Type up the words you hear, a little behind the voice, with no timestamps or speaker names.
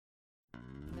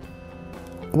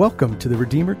Welcome to the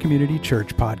Redeemer Community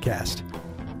Church podcast.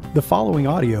 The following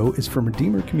audio is from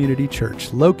Redeemer Community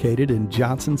Church located in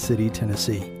Johnson City,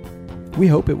 Tennessee. We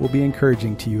hope it will be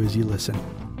encouraging to you as you listen.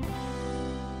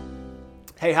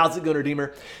 Hey, how's it going,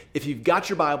 Redeemer? If you've got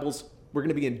your Bibles, we're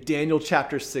going to be in Daniel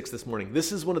chapter 6 this morning.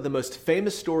 This is one of the most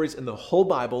famous stories in the whole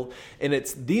Bible, and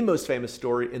it's the most famous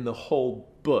story in the whole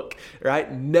book, right?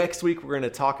 Next week, we're going to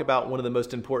talk about one of the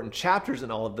most important chapters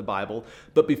in all of the Bible.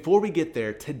 But before we get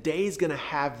there, today's going to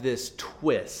have this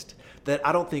twist that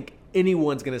I don't think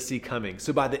anyone's going to see coming.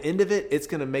 So by the end of it, it's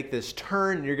going to make this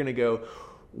turn, and you're going to go,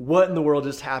 what in the world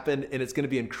just happened? And it's going to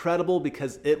be incredible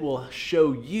because it will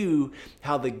show you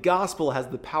how the gospel has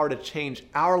the power to change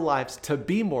our lives to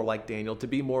be more like Daniel, to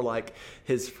be more like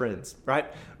his friends,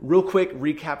 right? Real quick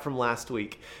recap from last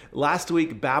week. Last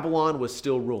week, Babylon was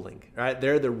still ruling, right?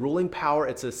 They're the ruling power.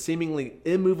 It's a seemingly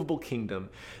immovable kingdom.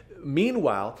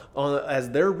 Meanwhile,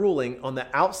 as they're ruling, on the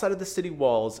outside of the city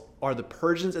walls are the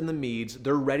Persians and the Medes.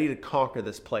 They're ready to conquer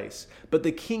this place. But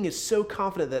the king is so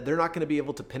confident that they're not going to be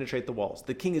able to penetrate the walls.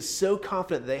 The king is so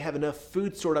confident that they have enough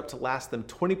food stored up to last them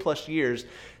 20 plus years,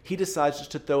 he decides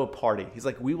just to throw a party. He's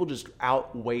like, we will just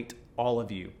outwait all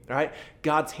of you, all right?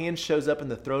 God's hand shows up in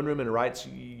the throne room and writes,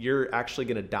 you're actually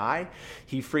going to die.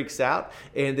 He freaks out.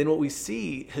 And then what we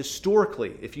see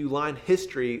historically, if you line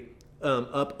history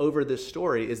up over this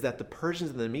story, is that the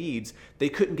Persians and the Medes, they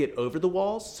couldn't get over the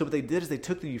walls. So what they did is they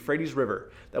took the Euphrates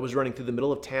River that was running through the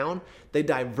middle of town. They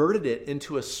diverted it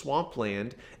into a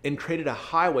swampland and created a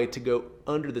highway to go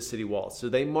under the city walls. So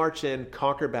they march in,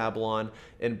 conquer Babylon,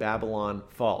 and Babylon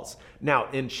falls. Now,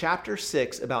 in chapter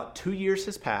 6, about 2 years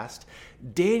has passed.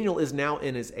 Daniel is now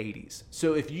in his 80s.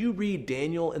 So if you read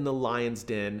Daniel in the lion's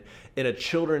den in a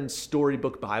children's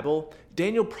storybook Bible,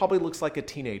 Daniel probably looks like a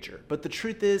teenager. But the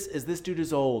truth is this dude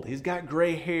is old. He's got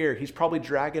gray hair. He's probably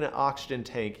dragging an oxygen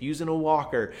tank, using a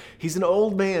walker. He's an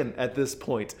old man at this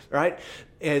point, right?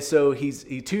 And so 2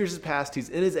 years has passed. He's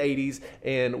in his 80s.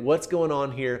 And what's going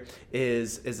on here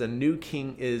is a new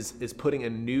king is putting a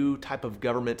new type of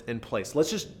government in place. Let's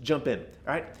just jump in,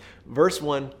 all right? Verse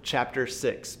 1, chapter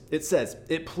 6. It says,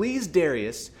 it pleased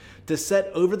Darius to set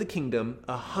over the kingdom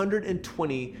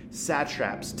 120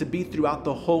 satraps to be throughout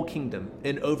the whole kingdom,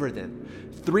 and over them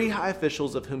 3 high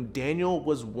officials, of whom Daniel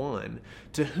was one,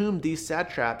 to whom these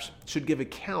satraps should give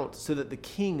account, so that the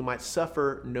king might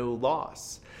suffer no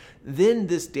loss. Then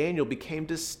this Daniel became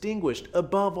distinguished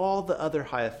above all the other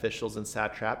high officials and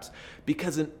satraps,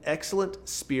 because an excellent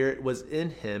spirit was in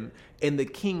him, and the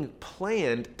king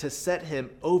planned to set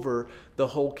him over the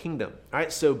whole kingdom. All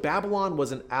right, so Babylon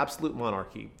was an absolute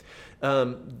monarchy.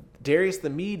 Darius the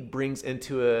Mede brings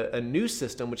into a new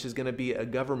system, which is going to be a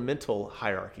governmental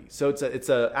hierarchy. So it's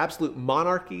a absolute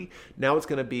monarchy. Now it's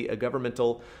going to be a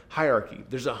governmental hierarchy.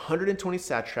 There's 120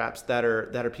 satraps that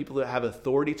are people that have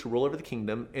authority to rule over the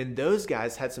kingdom, and those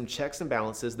guys had some checks and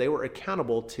balances. They were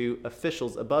accountable to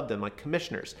officials above them, like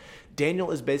commissioners.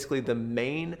 Daniel is basically the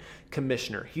main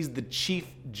commissioner. He's the chief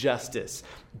justice,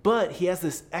 but he has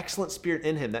this excellent spirit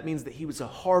in him. That means that he was a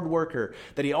hard worker,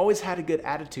 that he always had a good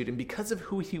attitude. And because of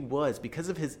who he was, because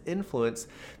of his influence,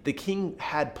 the king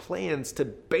had plans to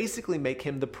basically make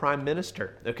him the prime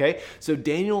minister. Okay. So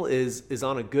Daniel is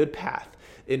on a good path.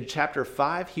 In chapter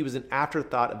 5, he was an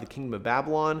afterthought of the kingdom of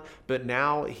Babylon, but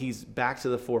now he's back to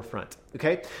the forefront.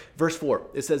 Okay? Verse 4,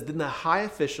 it says, then the high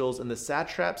officials and the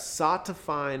satraps sought to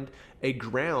find a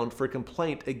ground for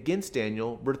complaint against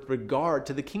Daniel with regard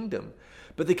to the kingdom.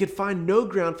 But they could find no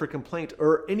ground for complaint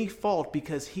or any fault,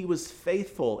 because he was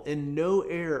faithful, and no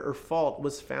error or fault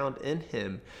was found in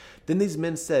him. Then these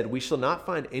men said, we shall not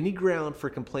find any ground for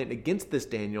complaint against this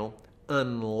Daniel,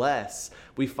 unless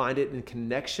we find it in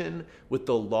connection with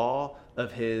the law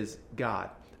of his God.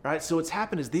 All right, so what's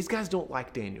happened is these guys don't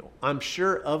like Daniel. I'm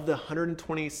sure of the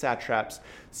 120 satraps,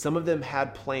 some of them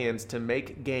had plans to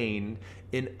make gain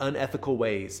in unethical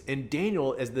ways. And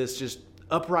Daniel, as this just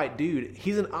upright dude,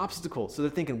 he's an obstacle. So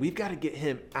they're thinking, we've got to get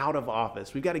him out of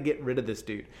office. We've got to get rid of this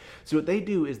dude. So what they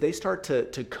do is they start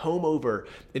to comb over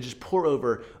and just pour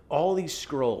over all these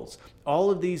scrolls,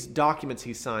 all of these documents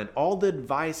he signed, all the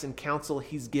advice and counsel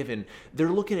he's given. They're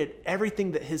looking at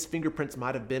everything that his fingerprints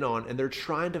might have been on, and they're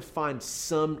trying to find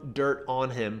some dirt on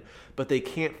him, but they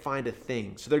can't find a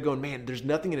thing. So they're going, man, there's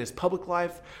nothing in his public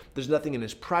life. There's nothing in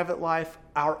his private life.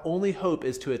 Our only hope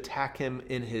is to attack him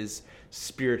in his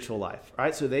spiritual life. All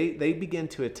right, so they begin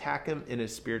to attack him in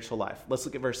his spiritual life. Let's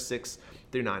look at verse 6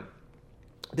 through 9.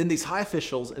 Then these high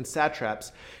officials and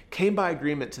satraps came by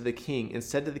agreement to the king and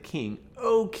said to the king,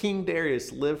 O King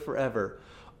Darius, live forever.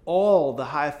 All the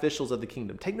high officials of the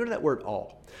kingdom, take note of that word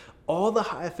all the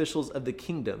high officials of the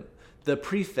kingdom, the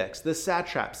prefects, the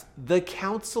satraps, the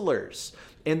counselors,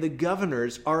 and the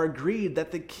governors are agreed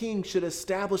that the king should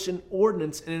establish an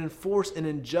ordinance and enforce an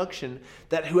injunction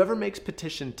that whoever makes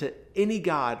petition to any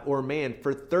god or man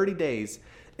for 30 days,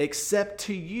 except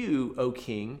to you, O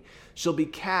king, shall be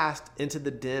cast into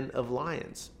the den of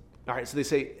lions. All right, so they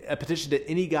say a petition to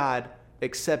any god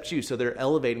except you. So they're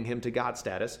elevating him to God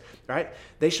status. All right,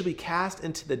 they shall be cast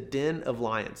into the den of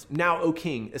lions. Now, O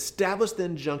king, establish the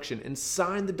injunction and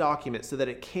sign the document so that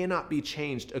it cannot be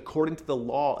changed according to the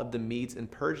law of the Medes and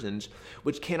Persians,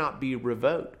 which cannot be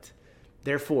revoked.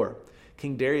 Therefore,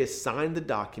 King Darius signed the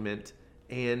document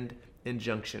and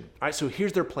injunction. All right, so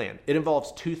here's their plan. It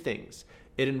involves two things.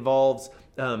 It involves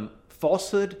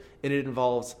falsehood and it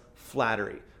involves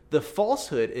flattery. The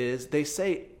falsehood is they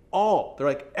say they're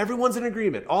like, everyone's in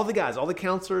agreement. All the guys, all the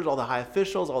counselors, all the high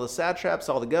officials, all the satraps,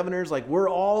 all the governors, like we're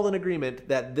all in agreement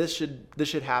that this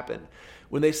should happen.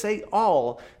 When they say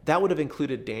all, that would have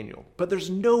included Daniel. But there's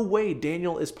no way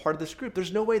Daniel is part of this group.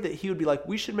 There's no way that he would be like,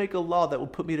 we should make a law that will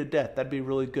put me to death. That'd be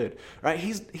really good. Right?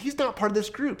 He's not part of this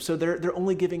group. So they're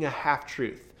only giving a half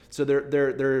truth. So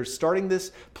they're starting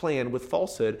this plan with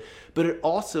falsehood, but it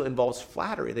also involves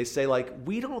flattery. They say, like,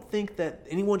 we don't think that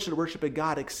anyone should worship a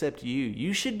god except you.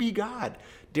 You should be God.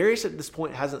 Darius at this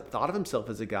point hasn't thought of himself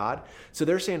as a god. So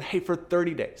they're saying, hey, for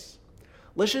 30 days,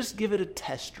 let's just give it a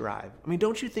test drive. I mean,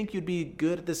 don't you think you'd be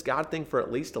good at this God thing for at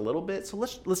least a little bit? So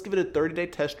let's give it a 30-day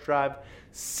test drive,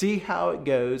 see how it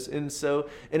goes. And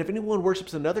if anyone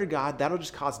worships another God, that'll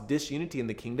just cause disunity in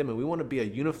the kingdom. And we want to be a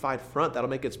unified front. That'll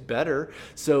make us better.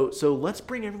 So let's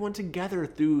bring everyone together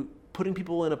through putting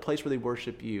people in a place where they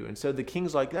worship you. And so the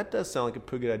king's like, that does sound like a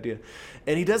pretty good idea.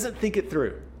 And he doesn't think it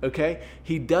through, okay?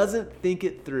 He doesn't think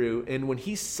it through. And when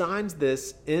he signs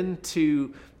this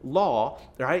into law,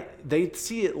 right, they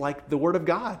see it like the word of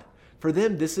God. For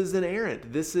them, this is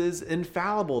inerrant. This is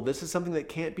infallible. This is something that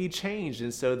can't be changed.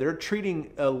 And so they're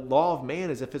treating a law of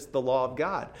man as if it's the law of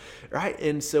God, right?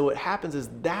 And so what happens is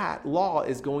that law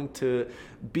is going to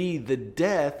be the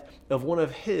death of one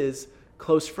of his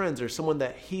close friends or someone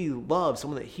that he loves,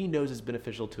 someone that he knows is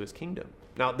beneficial to his kingdom.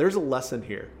 Now, there's a lesson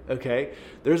here, okay?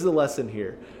 There's a lesson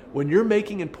here. When you're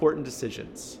making important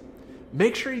decisions,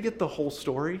 make sure you get the whole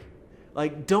story.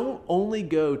 Like, don't only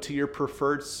go to your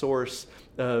preferred source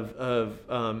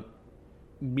of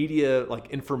media, like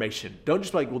information. Don't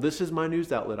just be like, well, this is my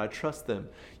news outlet, I trust them.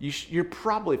 You're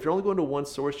probably, if you're only going to one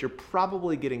source, you're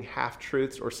probably getting half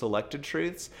truths or selected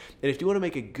truths. And if you want to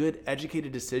make a good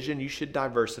educated decision, you should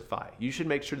diversify. You should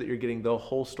make sure that you're getting the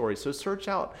whole story. So search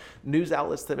out news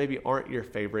outlets that maybe aren't your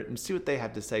favorite and see what they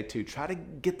have to say too. Try to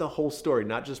get the whole story,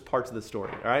 not just parts of the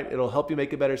story. All right, it'll help you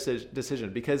make a better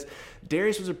decision, because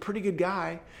Darius was a pretty good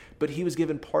guy, but he was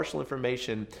given partial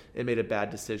information and made a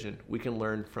bad decision. We can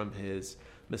learn from his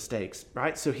mistakes,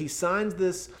 right? So he signs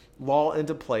this law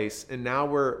into place, and now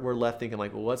we're left thinking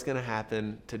like, well, what's going to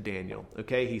happen to Daniel?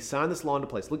 Okay, he signed this law into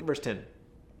place. Look at verse 10.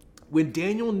 When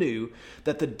Daniel knew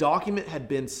that the document had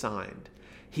been signed,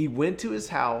 he went to his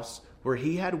house where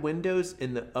he had windows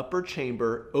in the upper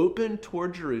chamber open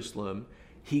toward Jerusalem.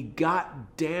 He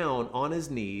got down on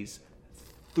his knees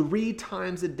 3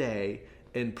 times a day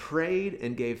and prayed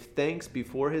and gave thanks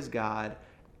before his God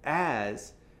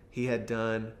as he had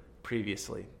done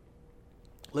previously.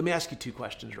 Let me ask you 2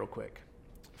 questions real quick.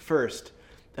 First,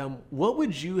 what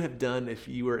would you have done if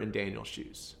you were in Daniel's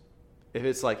shoes? If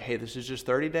it's like, hey, this is just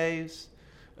 30 days,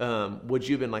 would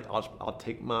you have been like, I'll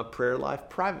take my prayer life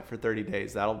private for 30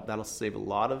 days. That'll save a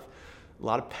lot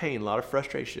of pain, a lot of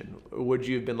frustration. Or would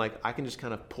you have been like, I can just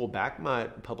kind of pull back my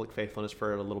public faithfulness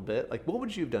for a little bit? Like, what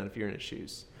would you have done if you're in his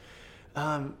shoes?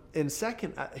 And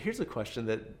second, here's a question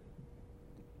that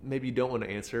maybe you don't want to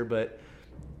answer, but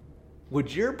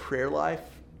would your prayer life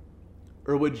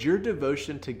or would your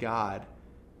devotion to God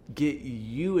get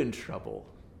you in trouble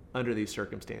under these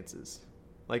circumstances?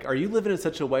 Like, are you living in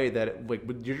such a way that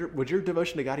would your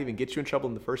devotion to God even get you in trouble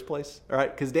in the first place? All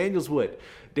right, because Daniel's would.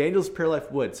 Daniel's prayer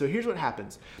life would. So here's what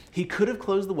happens. He could have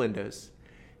closed the windows.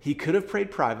 He could have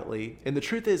prayed privately. And the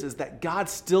truth is that God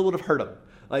still would have heard him.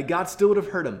 Like, God still would have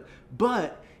heard him.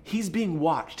 But he's being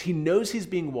watched. He knows he's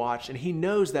being watched, and he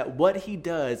knows that what he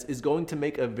does is going to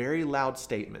make a very loud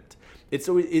statement. It's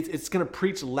going to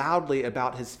preach loudly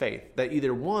about his faith. That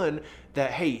either one,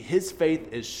 that, hey, his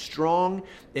faith is strong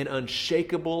and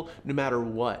unshakable no matter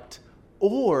what.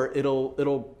 Or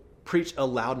it'll preach a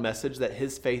loud message that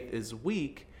his faith is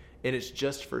weak and it's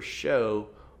just for show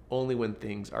only when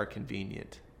things are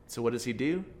convenient. So what does he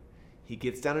do? He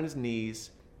gets down on his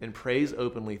knees and prays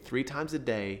openly 3 times a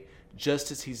day,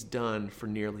 just as he's done for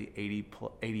nearly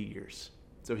 80 years.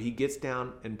 So he gets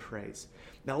down and prays.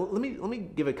 Now, let me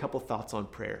give a couple thoughts on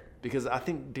prayer, because I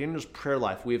think Daniel's prayer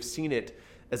life, we have seen it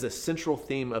as a central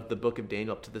theme of the book of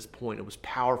Daniel up to this point. It was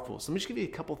powerful. So let me just give you a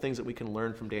couple things that we can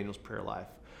learn from Daniel's prayer life.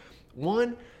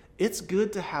 One, it's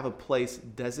good to have a place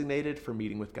designated for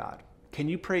meeting with God. Can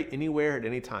you pray anywhere at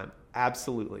any time?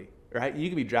 Absolutely. Right? You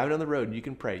can be driving down the road and you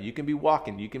can pray. You can be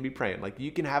walking, you can be praying. Like, you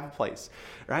can have a place,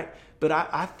 right? But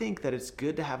I think that it's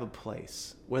good to have a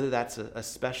place, whether that's a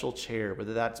special chair,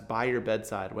 whether that's by your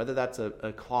bedside, whether that's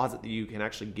a closet that you can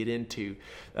actually get into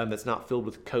that's not filled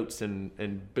with coats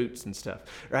and boots and stuff,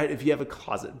 right? If you have a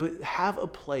closet, but have a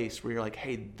place where you're like,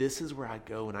 hey, this is where I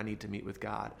go when I need to meet with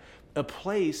God. A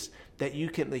place that you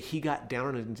can, like, he got down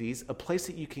on his knees, a place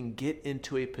that you can get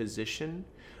into a position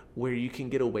where you can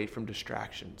get away from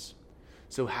distractions.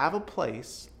 So have a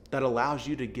place that allows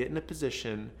you to get in a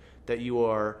position that you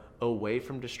are away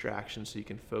from distractions so you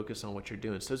can focus on what you're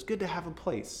doing. So it's good to have a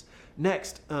place.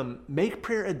 Next, make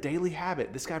prayer a daily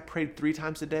habit. This guy prayed 3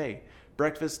 times a day,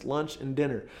 breakfast, lunch, and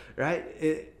dinner, right?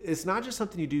 It's not just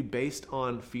something you do based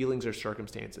on feelings or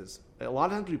circumstances. A lot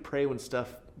of times we pray when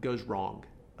stuff goes wrong.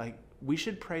 Like, we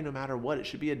should pray no matter what. It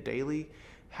should be a daily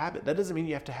habit. That doesn't mean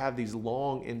you have to have these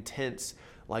long, intense,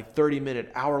 like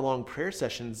 30-minute, hour-long prayer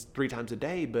sessions 3 times a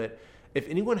day. But if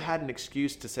anyone had an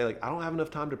excuse to say, like, I don't have enough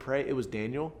time to pray, it was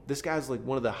Daniel. This guy's like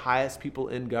one of the highest people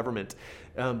in government,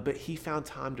 but he found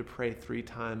time to pray 3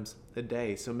 times a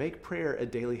day. So make prayer a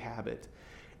daily habit.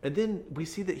 And then we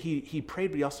see that he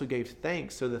prayed, but he also gave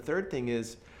thanks. So the third thing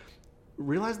is,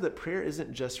 realize that prayer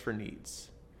isn't just for needs.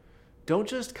 Don't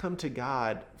just come to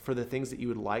God for the things that you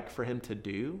would like for him to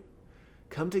do.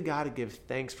 Come to God to give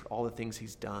thanks for all the things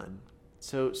he's done.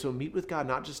 So meet with God,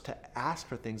 not just to ask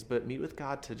for things, but meet with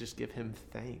God to just give him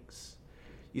thanks.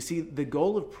 You see, the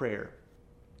goal of prayer,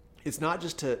 it's not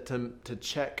just to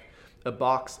check a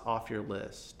box off your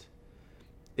list.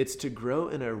 It's to grow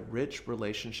in a rich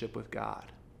relationship with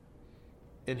God.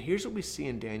 And here's what we see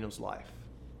in Daniel's life.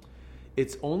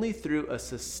 It's only through a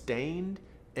sustained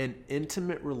and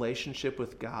intimate relationship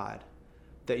with God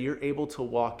that you're able to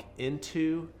walk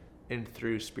into and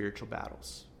through spiritual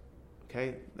battles.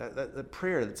 Okay, the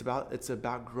prayer, it's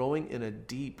about growing in a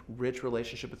deep, rich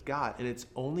relationship with God. And it's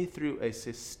only through a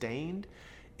sustained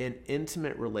and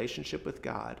intimate relationship with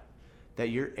God that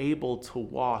you're able to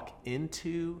walk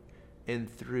into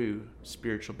and through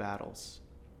spiritual battles.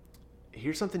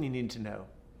 Here's something you need to know.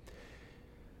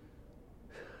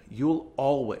 You'll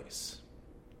always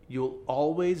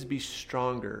be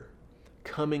stronger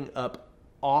coming up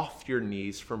off your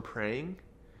knees from praying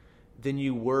than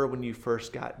you were when you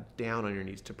first got down on your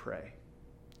knees to pray.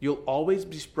 You'll always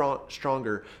be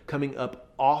stronger coming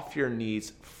up off your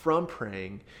knees from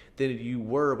praying than you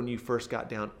were when you first got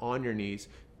down on your knees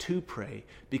to pray,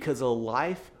 because a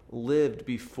life lived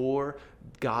before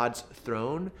God's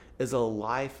throne is a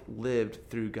life lived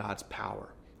through God's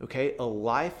power. Okay? A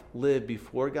life lived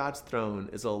before God's throne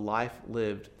is a life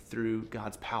lived through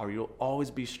God's power. You'll always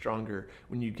be stronger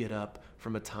when you get up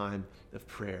from a time of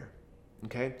prayer.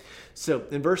 Okay? So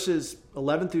in verses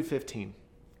 11 through 15,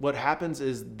 what happens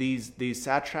is these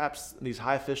satraps, these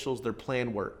high officials, their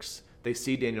plan works. They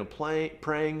see Daniel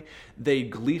praying. They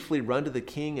gleefully run to the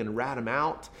king and rat him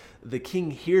out. The king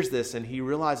hears this and he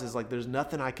realizes, like, there's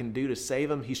nothing I can do to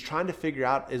save him. He's trying to figure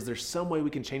out, is there some way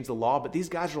we can change the law? But these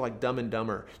guys are like Dumb and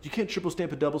Dumber. You can't triple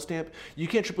stamp a double stamp. You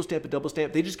can't triple stamp a double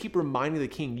stamp. They just keep reminding the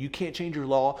king, you can't change your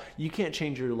law. You can't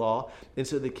change your law. And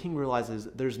so the king realizes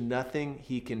there's nothing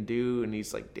he can do. And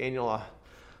he's like, Daniel, I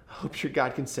hope your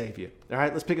God can save you. All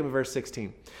right, let's pick up in verse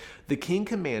 16. The king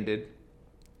commanded,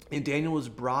 and Daniel was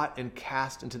brought and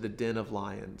cast into the den of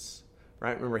lions.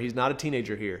 Right? Remember, he's not a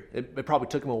teenager here. It probably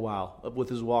took him a while with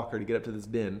his walker to get up to this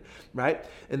den. Right?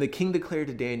 And the king declared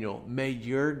to Daniel, may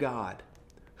your God,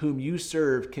 whom you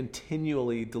serve,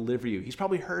 continually deliver you. He's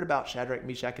probably heard about Shadrach,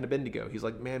 Meshach, and Abednego. He's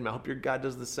like, man, I hope your God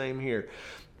does the same here.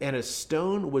 And a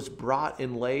stone was brought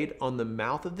and laid on the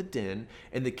mouth of the den,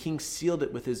 and the king sealed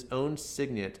it with his own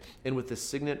signet and with the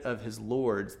signet of his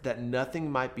lords, that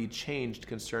nothing might be changed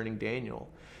concerning Daniel.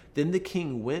 Then the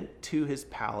king went to his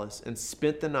palace and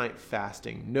spent the night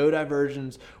fasting. No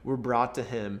diversions were brought to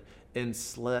him, and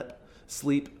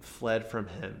sleep fled from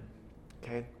him.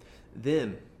 Okay?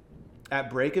 Then, at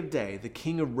break of day, the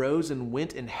king arose and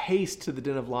went in haste to the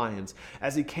den of lions.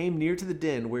 As he came near to the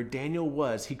den where Daniel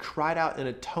was, he cried out in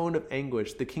a tone of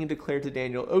anguish. The king declared to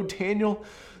Daniel, O Daniel,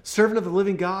 servant of the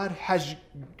living God, has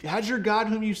your God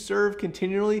whom you serve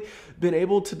continually been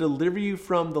able to deliver you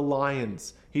from the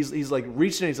lions? He's like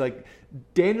reaching, he's like,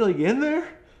 Daniel, you in there?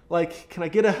 Like, can I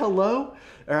get a hello?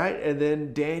 All right. And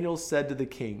then Daniel said to the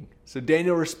king, so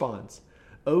Daniel responds,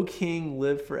 O king,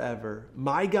 live forever.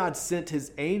 My God sent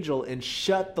his angel and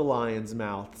shut the lions'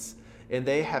 mouths and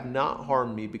they have not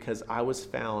harmed me, because I was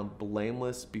found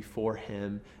blameless before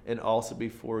him and also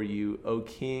before you. O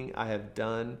King, I have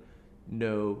done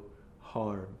no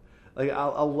harm. Like,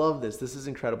 I love this. This is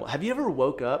incredible. Have you ever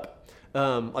woke up,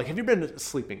 have you been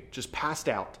sleeping, just passed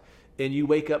out, and you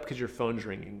wake up because your phone's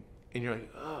ringing, and you're like,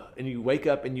 ugh, and you wake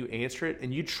up and you answer it,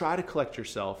 and you try to collect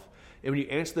yourself, and when you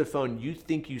answer the phone, you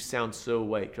think you sound so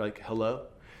awake. You're like, hello?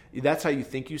 That's how you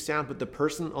think you sound, but the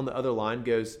person on the other line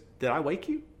goes, did I wake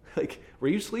you? Like, were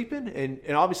you sleeping? And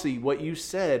obviously what you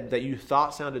said that you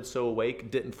thought sounded so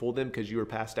awake didn't fool them because you were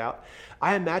passed out.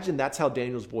 I imagine that's how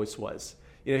Daniel's voice was.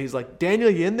 You know, he's like, Daniel,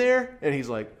 you in there? And he's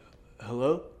like,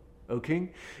 hello, O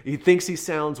King? He thinks he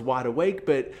sounds wide awake,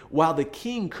 but while the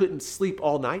king couldn't sleep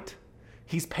all night,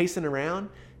 he's pacing around.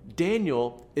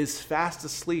 Daniel is fast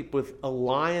asleep with a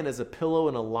lion as a pillow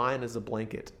and a lion as a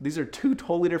blanket. These are two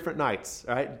totally different nights,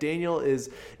 all right? Daniel is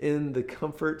in the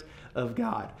comfort of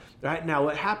God. All right, now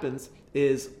what happens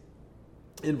is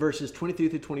in verses 23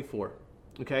 through 24,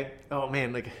 okay? Oh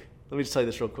man, let me just tell you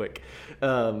this real quick.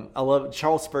 I love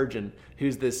Charles Spurgeon,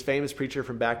 who's this famous preacher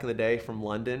from back in the day from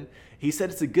London. He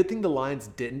said it's a good thing the lions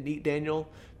didn't eat Daniel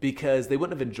because they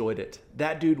wouldn't have enjoyed it.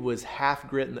 That dude was half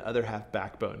grit and the other half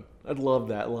backbone. I'd love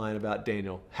that line about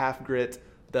Daniel. Half grit,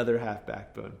 the other half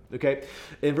backbone. Okay?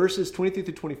 In verses 23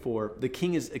 through 24, the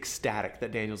king is ecstatic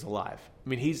that Daniel's alive. I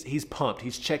mean, he's pumped.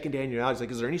 He's checking Daniel out. He's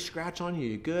like, is there any scratch on you?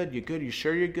 You good? You good? You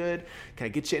sure you're good? Can I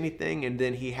get you anything? And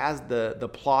then he has the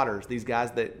plotters, these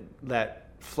guys that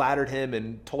flattered him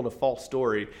and told a false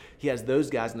story. He has those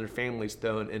guys and their families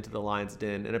thrown into the lion's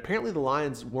den. And apparently the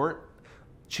lions weren't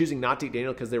choosing not to eat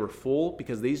Daniel because they were full,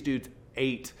 because these dudes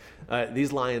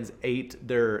these lions ate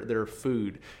their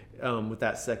food with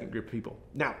that second group of people.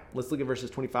 Now, let's look at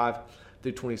verses 25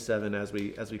 through 27 as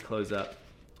we close up.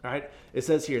 All right, it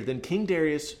says here, then King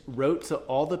Darius wrote to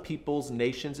all the peoples,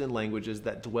 nations, and languages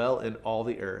that dwell in all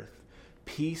the earth,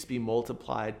 peace be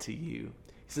multiplied to you.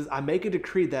 He says, I make a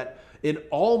decree that in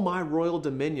all my royal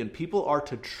dominion, people are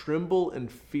to tremble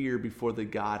and fear before the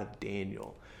God of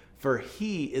Daniel. For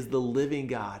he is the living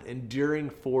God,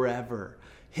 enduring forever.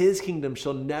 His kingdom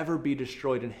shall never be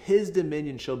destroyed, and his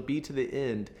dominion shall be to the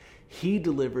end. He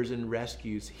delivers and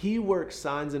rescues. He works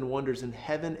signs and wonders in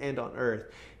heaven and on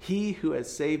earth. He who has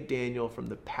saved Daniel from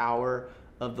the power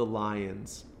of the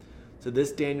lions. So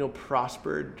this Daniel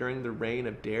prospered during the reign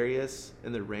of Darius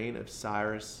and the reign of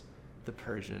Cyrus the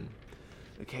Persian.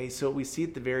 Okay, so what we see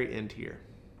at the very end here,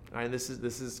 all right, and this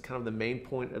is kind of the main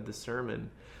point of the sermon,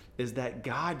 is that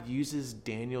God uses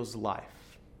Daniel's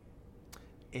life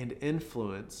and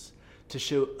influence to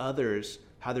show others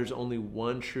how there's only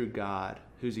one true God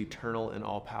who's eternal and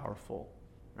all-powerful.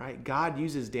 Right? God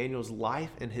uses Daniel's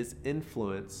life and his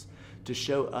influence to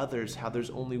show others how there's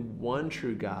only one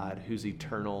true God who's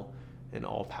eternal and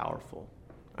all-powerful.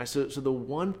 Right? So the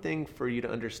one thing for you to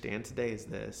understand today is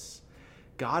this.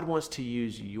 God wants to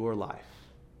use your life.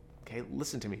 Okay,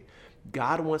 listen to me.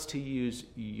 God wants to use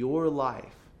your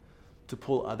life to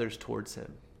pull others towards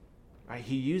him. Right?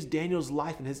 He used Daniel's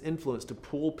life and his influence to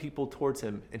pull people towards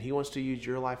him, and he wants to use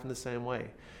your life in the same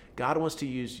way. God wants to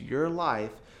use your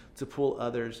life to pull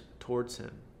others towards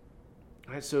him.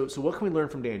 All right, so what can we learn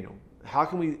from Daniel? How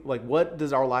can we, what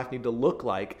does our life need to look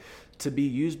like to be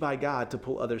used by God to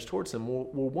pull others towards him?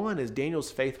 Well, one is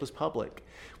Daniel's faith was public,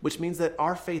 which means that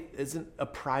our faith isn't a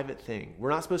private thing.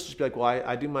 We're not supposed to just be like, well,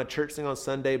 I do my church thing on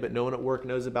Sunday, but no one at work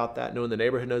knows about that. No one in the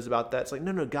neighborhood knows about that. It's like,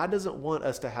 no, God doesn't want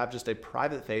us to have just a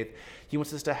private faith. He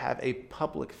wants us to have a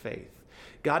public faith.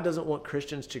 God doesn't want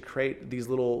Christians to create these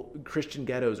little Christian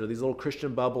ghettos or these little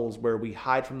Christian bubbles where we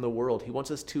hide from the world. He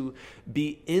wants us to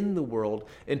be in the world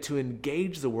and to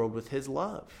engage the world with his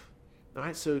love. All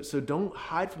right, so don't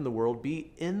hide from the world,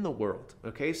 be in the world.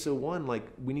 Okay, so one,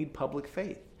 we need public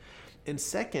faith. And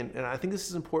second, and I think this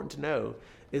is important to know,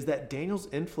 is that Daniel's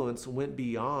influence went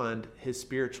beyond his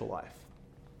spiritual life,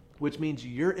 which means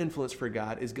your influence for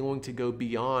God is going to go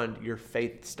beyond your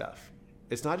faith stuff.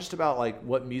 It's not just about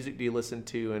what music do you listen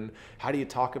to and how do you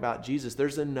talk about Jesus.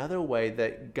 There's another way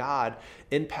that God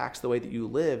impacts the way that you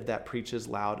live that preaches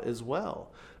loud as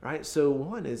well. Right? So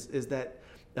one is that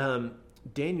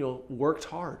Daniel worked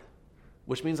hard,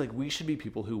 which means we should be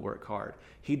people who work hard.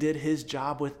 He did his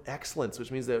job with excellence,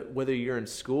 which means that whether you're in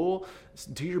school,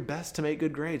 do your best to make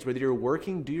good grades. Whether you're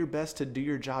working, do your best to do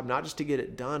your job, not just to get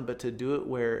it done, but to do it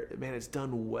where, it's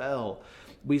done well.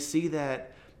 We see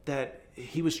that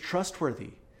he was trustworthy,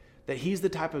 that he's the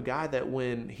type of guy that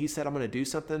when he said, I'm going to do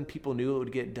something, people knew it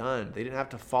would get done. They didn't have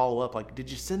to follow up. Did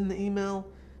you send the email?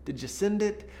 Did you send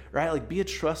it? Right? Be a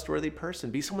trustworthy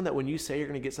person. Be someone that when you say you're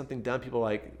going to get something done, people are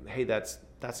like, hey, that's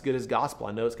good as gospel.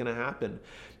 I know it's going to happen.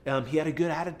 He had a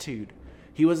good attitude.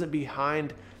 He wasn't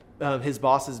behind his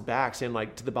boss's back saying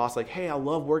like to the boss, like, hey, I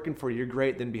love working for you. You're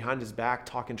great. Then behind his back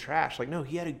talking trash. Like, no,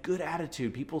 he had a good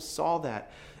attitude. People saw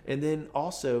that. And then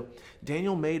also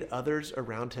Daniel made others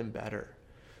around him better.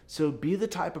 So be the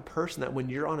type of person that when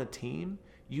you're on a team,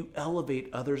 you elevate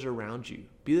others around you.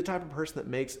 Be the type of person that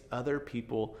makes other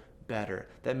people better,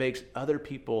 that makes other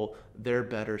people their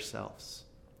better selves.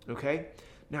 Okay?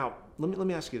 Now, let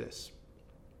me ask you this.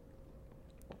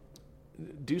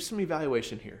 Do some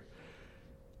evaluation here.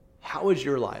 How is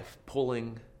your life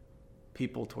pulling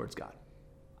people towards God?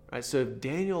 Right? So if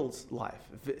Daniel's life,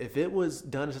 if it was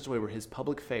done in such a way where his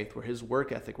public faith, where his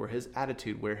work ethic, where his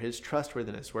attitude, where his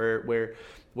trustworthiness,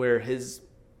 where his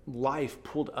life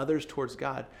pulled others towards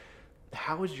God,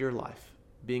 how is your life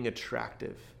being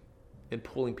attractive and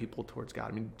pulling people towards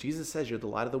God? I mean, Jesus says you're the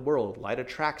light of the world. Light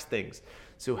attracts things.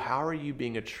 So how are you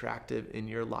being attractive in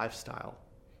your lifestyle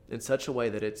in such a way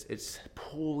that it's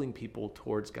pulling people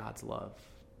towards God's love?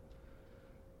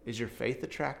 Is your faith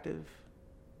attractive?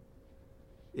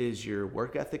 Is your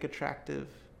work ethic attractive?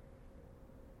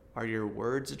 Are your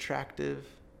words attractive?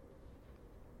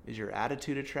 Is your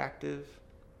attitude attractive?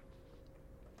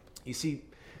 You see,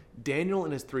 Daniel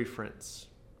and his 3 friends,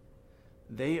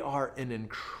 they are an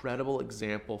incredible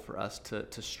example for us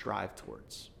to strive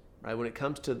towards, right? When it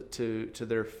comes to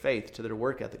their faith, to their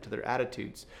work ethic, to their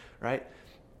attitudes, right?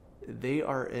 They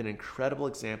are an incredible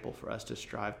example for us to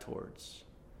strive towards.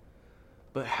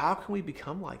 But how can we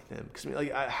become like them? Because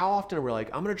how often are we like,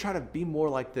 I'm going to try to be more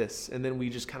like this, and then we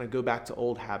just kind of go back to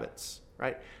old habits,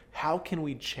 right? How can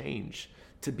we change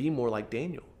to be more like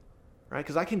Daniel, right?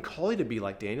 Because I can call you to be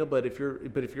like Daniel, but if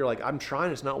you're like, I'm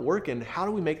trying, it's not working, how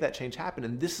do we make that change happen?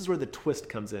 And this is where the twist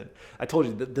comes in. I told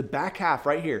you, the back half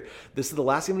right here, this is the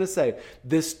last thing I'm going to say.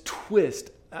 This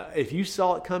twist, if you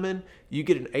saw it coming, you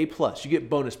get an A+, you get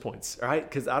bonus points, all right?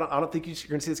 Because I don't think you're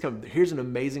going to see this coming. Here's an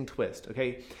amazing twist,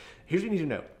 okay? Here's what you need to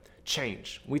know.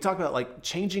 Change. We talk about like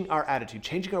changing our attitude,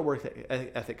 changing our work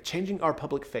ethic, changing our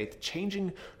public faith,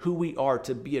 changing who we are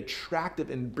to be attractive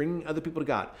and bringing other people to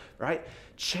God, right?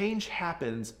 Change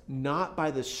happens not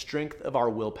by the strength of our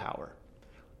willpower.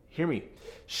 Hear me.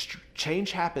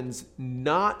 Change happens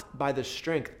not by the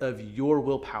strength of your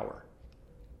willpower,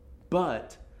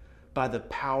 but by the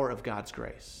power of God's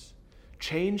grace.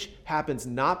 Change happens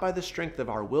not by the strength of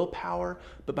our willpower,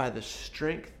 but by the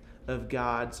strength of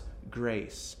God's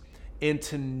grace. And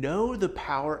to know the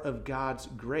power of God's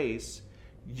grace,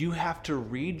 you have to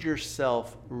read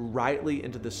yourself rightly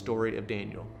into the story of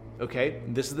Daniel. Okay?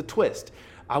 And this is the twist.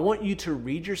 I want you to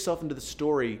read yourself into the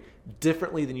story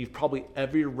differently than you've probably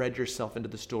ever read yourself into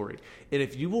the story. And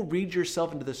if you will read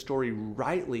yourself into the story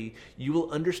rightly, you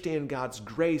will understand God's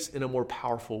grace in a more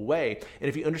powerful way. And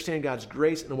if you understand God's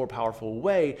grace in a more powerful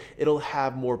way, it'll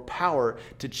have more power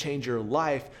to change your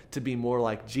life to be more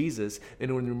like Jesus.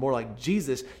 And when you're more like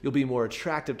Jesus, you'll be more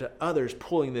attractive to others,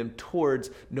 pulling them towards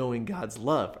knowing God's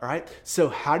love. All right? So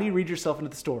how do you read yourself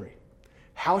into the story?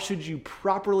 How should you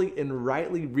properly and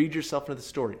rightly read yourself into the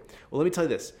story? Well, let me tell you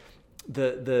this.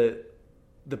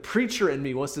 The preacher in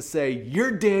me wants to say,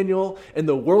 you're Daniel and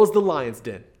the world's the lion's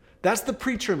den. That's the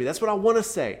preacher in me. That's what I want to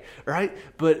say, right?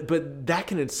 But that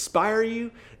can inspire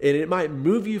you, and it might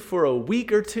move you for a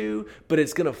week or two, but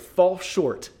it's going to fall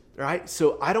short. Right?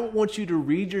 So I don't want you to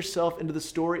read yourself into the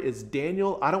story as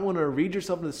Daniel. I don't want to read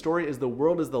yourself into the story as the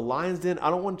world is the lion's den. I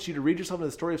don't want you to read yourself into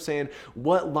the story of saying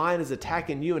what lion is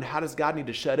attacking you and how does God need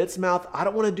to shut its mouth. I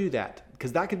don't want to do that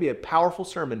because that could be a powerful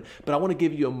sermon, but I want to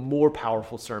give you a more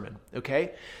powerful sermon.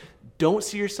 Okay? Don't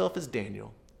see yourself as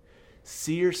Daniel.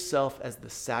 See yourself as the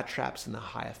satraps and the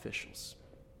high officials.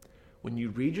 When you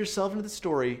read yourself into the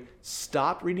story,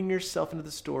 stop reading yourself into the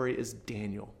story as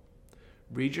Daniel.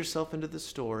 Read yourself into the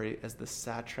story as the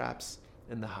satraps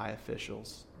and the high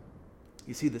officials.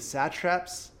 You see, the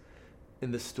satraps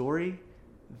in the story,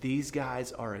 these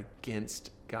guys are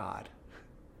against God.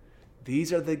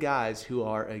 These are the guys who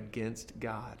are against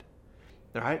God.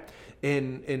 All right?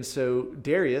 And so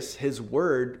Darius, his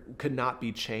word could not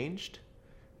be changed.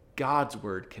 God's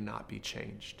word cannot be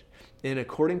changed. And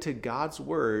according to God's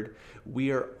word,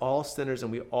 we are all sinners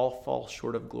and we all fall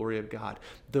short of glory of God.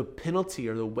 The penalty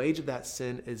or the wage of that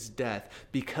sin is death.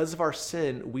 Because of our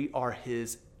sin, we are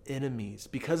his enemies.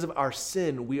 Because of our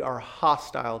sin, we are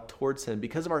hostile towards him.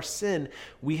 Because of our sin,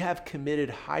 we have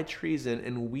committed high treason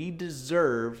and we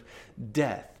deserve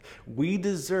death. We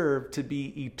deserve to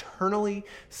be eternally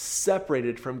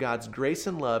separated from God's grace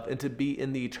and love and to be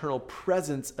in the eternal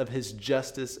presence of his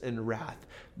justice and wrath.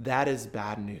 That is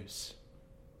bad news.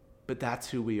 But that's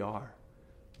who we are.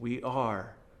 We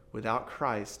are, without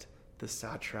Christ, the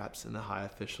satraps and the high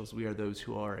officials. We are those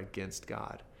who are against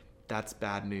God. That's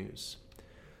bad news.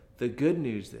 the good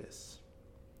news is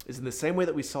in the same way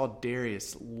that we saw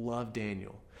Darius love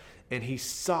Daniel, and he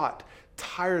sought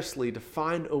tirelessly to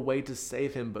find a way to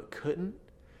save him but couldn't,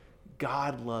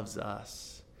 God loves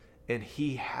us, and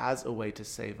he has a way to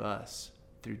save us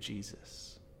through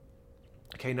Jesus.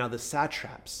 Okay, now the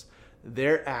satraps,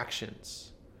 their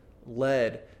actions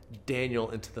led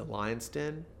Daniel into the lion's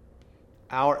den.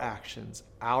 Our actions,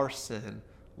 our sin,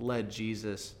 led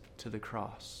Jesus to the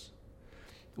cross.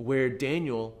 Where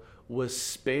Daniel was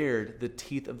spared the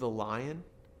teeth of the lion,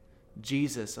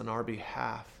 Jesus, on our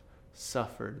behalf,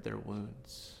 suffered their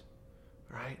wounds,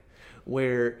 right?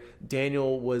 Where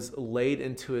Daniel was laid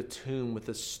into a tomb with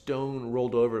a stone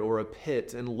rolled over it, or a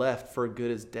pit, and left for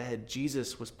good as dead,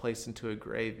 Jesus was placed into a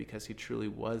grave because he truly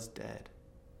was dead.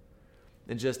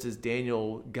 And just as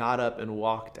Daniel got up and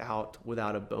walked out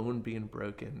without a bone being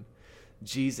broken,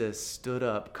 Jesus stood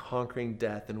up, conquering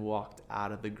death, and walked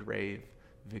out of the grave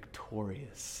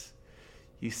victorious.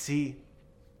 You see,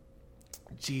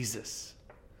 Jesus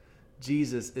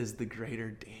is the greater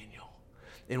Daniel.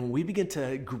 And when we begin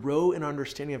to grow in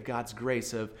understanding of God's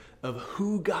grace, of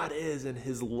who God is and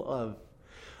his love,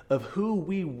 of who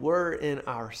we were in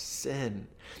our sin,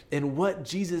 and what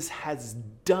Jesus has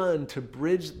done to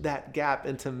bridge that gap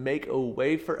and to make a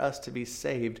way for us to be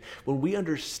saved, when we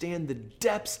understand the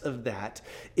depths of that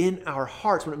in our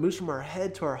hearts, when it moves from our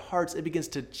head to our hearts, it begins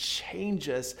to change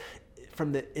us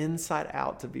from the inside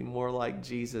out to be more like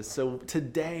Jesus. So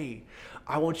today,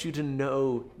 I want you to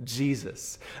know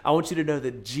Jesus. I want you to know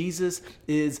that Jesus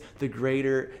is the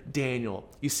greater Daniel.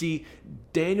 You see,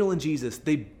 Daniel and Jesus,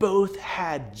 they both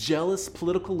had jealous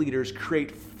political leaders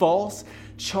create false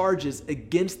charges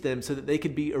against them so that they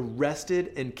could be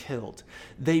arrested and killed.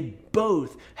 They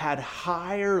both had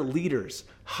higher leaders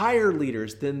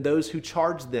than those who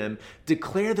charged them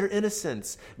declare their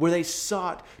innocence, where they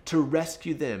sought to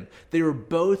rescue them. They were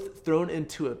both thrown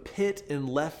into a pit and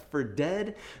left for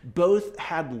dead. Both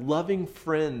had loving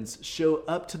friends show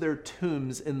up to their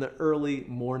tombs in the early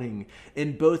morning.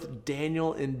 And both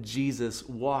Daniel and Jesus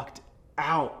walked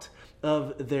out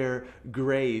of their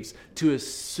graves to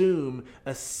assume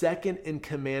a second in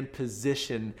command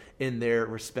position in their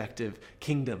respective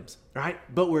kingdoms, right?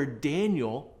 But where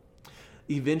Daniel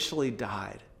eventually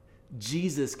died,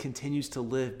 Jesus continues to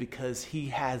live because he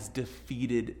has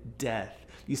defeated death.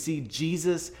 You see,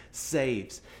 Jesus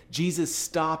saves. Jesus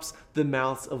stops the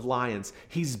mouths of lions.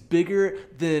 He's bigger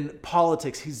than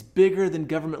politics. He's bigger than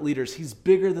government leaders. He's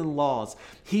bigger than laws.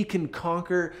 He can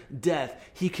conquer death.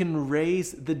 He can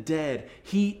raise the dead.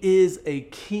 He is a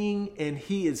king, and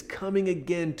he is coming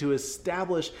again to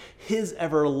establish his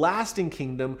everlasting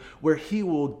kingdom where he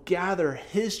will gather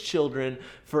his children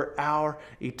for our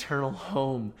eternal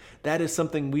home. That is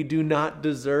something we do not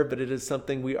deserve, but it is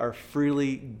something we are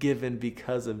freely given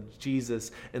because of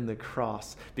Jesus and the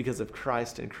cross, because of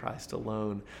Christ and Christ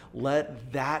alone.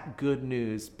 Let that good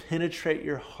news penetrate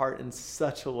your heart in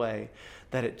such a way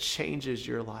that it changes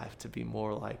your life to be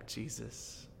more like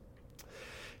Jesus.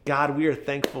 God, we are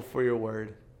thankful for your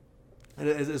word. And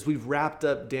as we've wrapped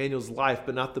up Daniel's life,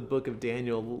 but not the book of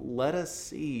Daniel, let us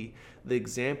see the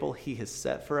example he has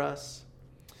set for us.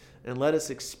 And let us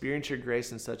experience your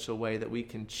grace in such a way that we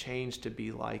can change to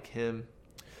be like him.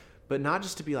 But not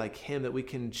just to be like him, that we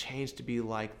can change to be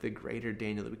like the greater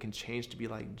Daniel, that we can change to be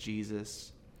like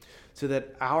Jesus, so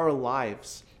that our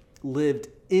lives lived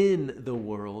in the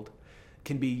world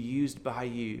can be used by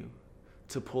you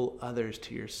to pull others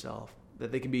to yourself,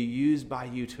 that they can be used by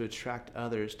you to attract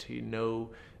others to know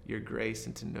your grace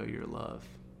and to know your love.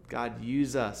 God,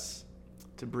 use us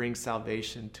to bring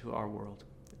salvation to our world.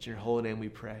 In your holy name we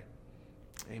pray.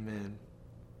 Amen.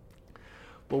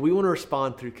 Well, we want to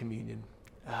respond through communion.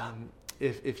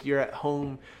 If you're at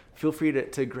home, feel free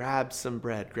to grab some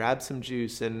bread, grab some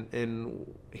juice,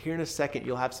 and here in a second,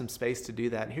 you'll have some space to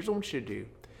do that. And here's what I want you to do.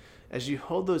 As you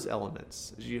hold those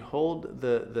elements, as you hold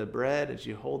the bread, as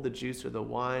you hold the juice or the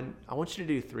wine, I want you to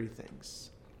do three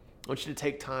things. I want you to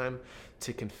take time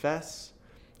to confess.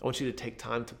 I want you to take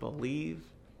time to believe.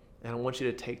 And I want you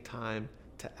to take time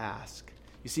to ask.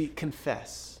 You see,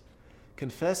 confess.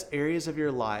 Confess areas of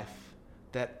your life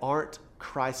that aren't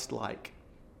Christ-like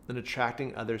and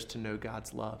attracting others to know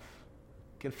God's love.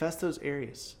 Confess those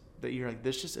areas that you're like,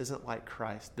 this just isn't like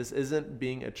Christ. This isn't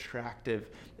being attractive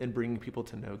and bringing people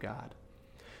to know God.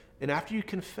 And after you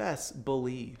confess,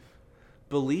 believe.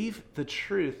 Believe the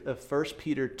truth of 1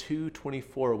 Peter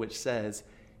 2:24, which says,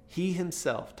 he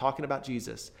himself, talking about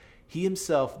Jesus, he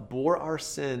himself bore our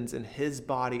sins in his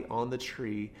body on the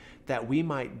tree that we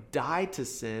might die to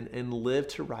sin and live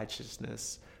to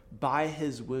righteousness. By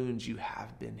his wounds you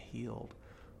have been healed.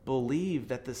 Believe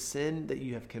that the sin that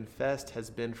you have confessed has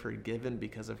been forgiven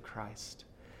because of Christ.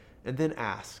 And then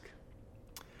ask.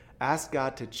 Ask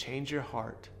God to change your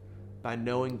heart by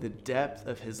knowing the depth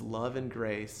of his love and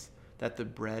grace that the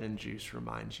bread and juice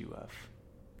reminds you of.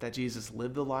 That Jesus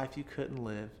lived the life you couldn't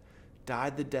live,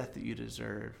 died the death that you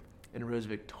deserve, and rose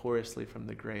victoriously from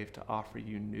the grave to offer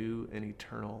you new and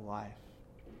eternal life.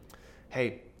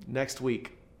 Hey, next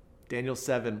week, Daniel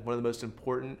 7, one of the most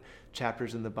important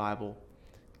chapters in the Bible.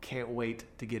 Can't wait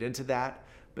to get into that,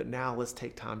 but now let's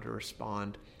take time to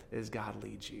respond as God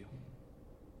leads you.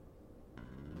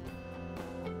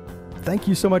 Thank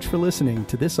you so much for listening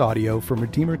to this audio from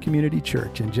Redeemer Community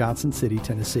Church in Johnson City,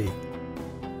 Tennessee.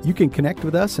 You can connect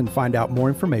with us and find out more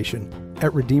information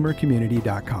at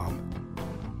redeemercommunity.com.